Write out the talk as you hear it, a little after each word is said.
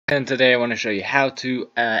And today I want to show you how to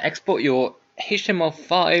export your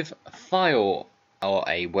HTML5 file or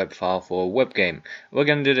a web file for a web game. We're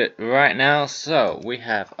going to do it right now. So we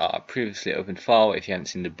have our previously opened file. If you haven't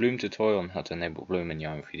seen the Bloom tutorial on how to enable Bloom in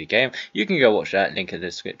your Armory 3D game, you can go watch that, link in the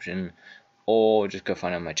description, or just go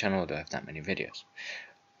find it on my channel. I don't have that many videos.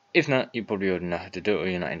 If not, you probably already know how to do it or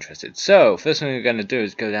you're not interested. So first thing we're going to do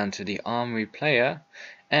is go down to the Armory player,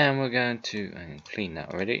 and we're going to clean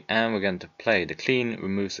that already, and we're going to play. The clean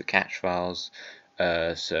removes the cache files,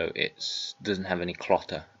 so it doesn't have any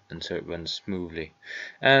clutter, and so it runs smoothly.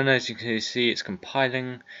 And as you can see, it's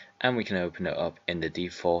compiling, and we can open it up in the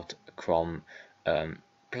default Chrome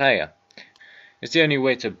player. It's the only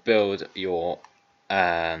way to build your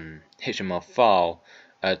HTML file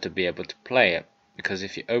to be able to play it, because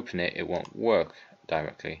if you open it, it won't work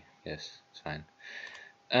directly. Yes, it's fine.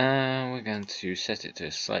 We're going to set it to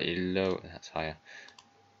slightly low. That's higher.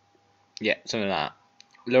 Yeah, something like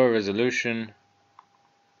that. Lower resolution.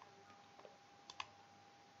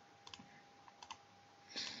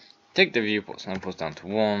 Take the viewport samples down to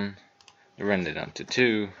 1, the render down to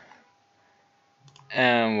 2,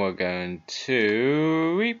 and we're going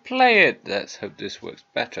to replay it. Let's hope this works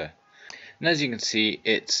better. And as you can see,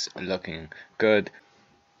 it's looking good.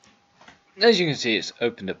 As you can see, it's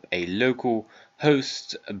opened up a local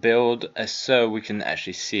host build, so we can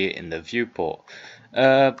actually see it in the viewport.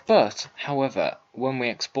 But however, when we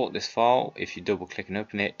export this file, if you double click and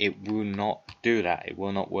open it, it will not do that. It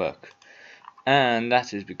will not work. And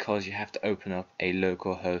that is because you have to open up a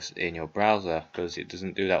local host in your browser, because it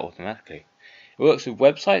doesn't do that automatically. It works with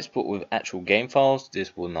websites, but with actual game files,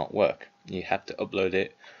 this will not work. You have to upload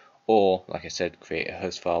it, or like I said, create a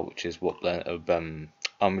host file, which is what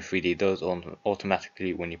Armory 3D does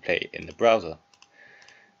automatically when you play it in the browser.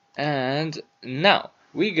 And now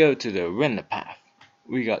we go to the render path.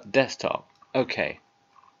 We got desktop. Okay.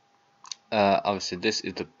 Obviously this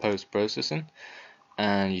is the post-processing,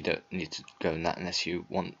 and you don't need to go in that unless you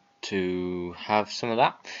want to have some of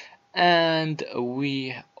that. And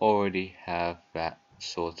we already have that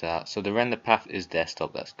sorted out. So the render path is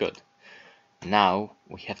desktop. That's good. Now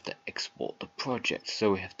we have to export the project,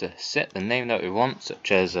 so we have to set the name that we want,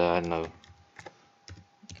 such as I don't know,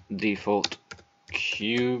 default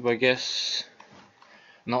cube, I guess,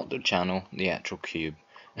 not the channel, the actual cube.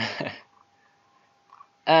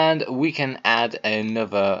 And we can add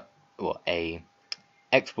another, well, a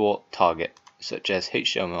export target, such as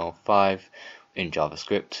HTML5 in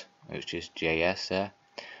JavaScript, which is JS there,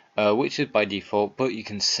 which is by default, but you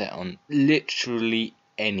can set on literally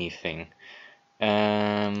anything.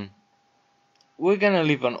 We're gonna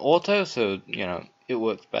leave on auto, so you know it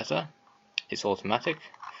works better. It's automatic,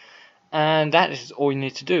 and that is all you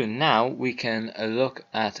need to do. Now we can look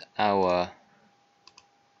at our.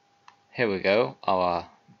 Here we go, our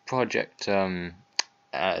project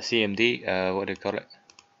CMD. What do you call it?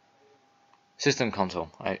 System console.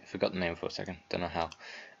 I forgot the name for a second. Don't know how.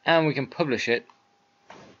 And we can publish it.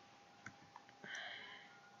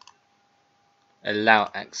 Allow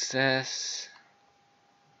access.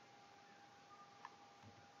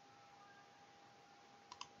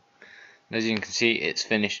 As you can see, it's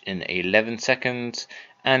finished in 11 seconds,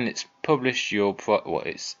 and it's published your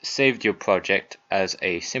it's saved your project as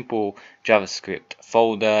a simple JavaScript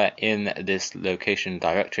folder in this location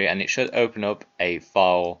directory, and it should open up a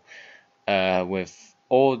file with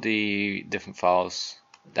all the different files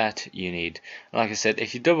that you need. Like I said,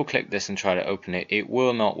 if you double click this and try to open it, it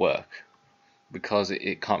will not work because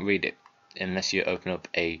it can't read it unless you open up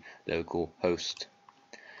a local host.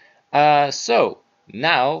 So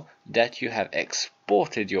now that you have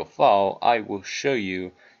exported your file, I will show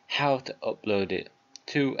you how to upload it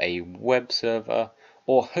to a web server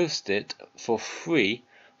or host it for free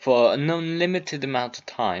for an unlimited amount of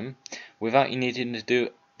time without you needing to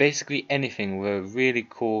do basically anything, with a really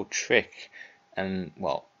cool trick and,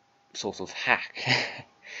 well, sort of hack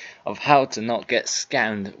of how to not get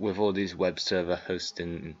scammed with all these web server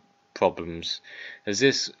hosting problems. As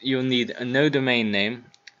this, you'll need no domain name.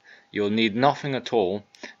 You'll need nothing at all,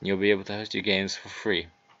 and you'll be able to host your games for free.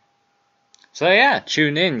 So yeah,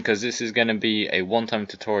 tune in, because this is going to be a one-time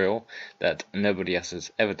tutorial that nobody else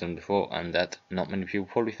has ever done before, and that not many people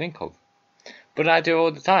probably think of. But I do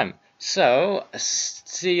all the time. So,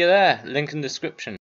 see you there, link in the description.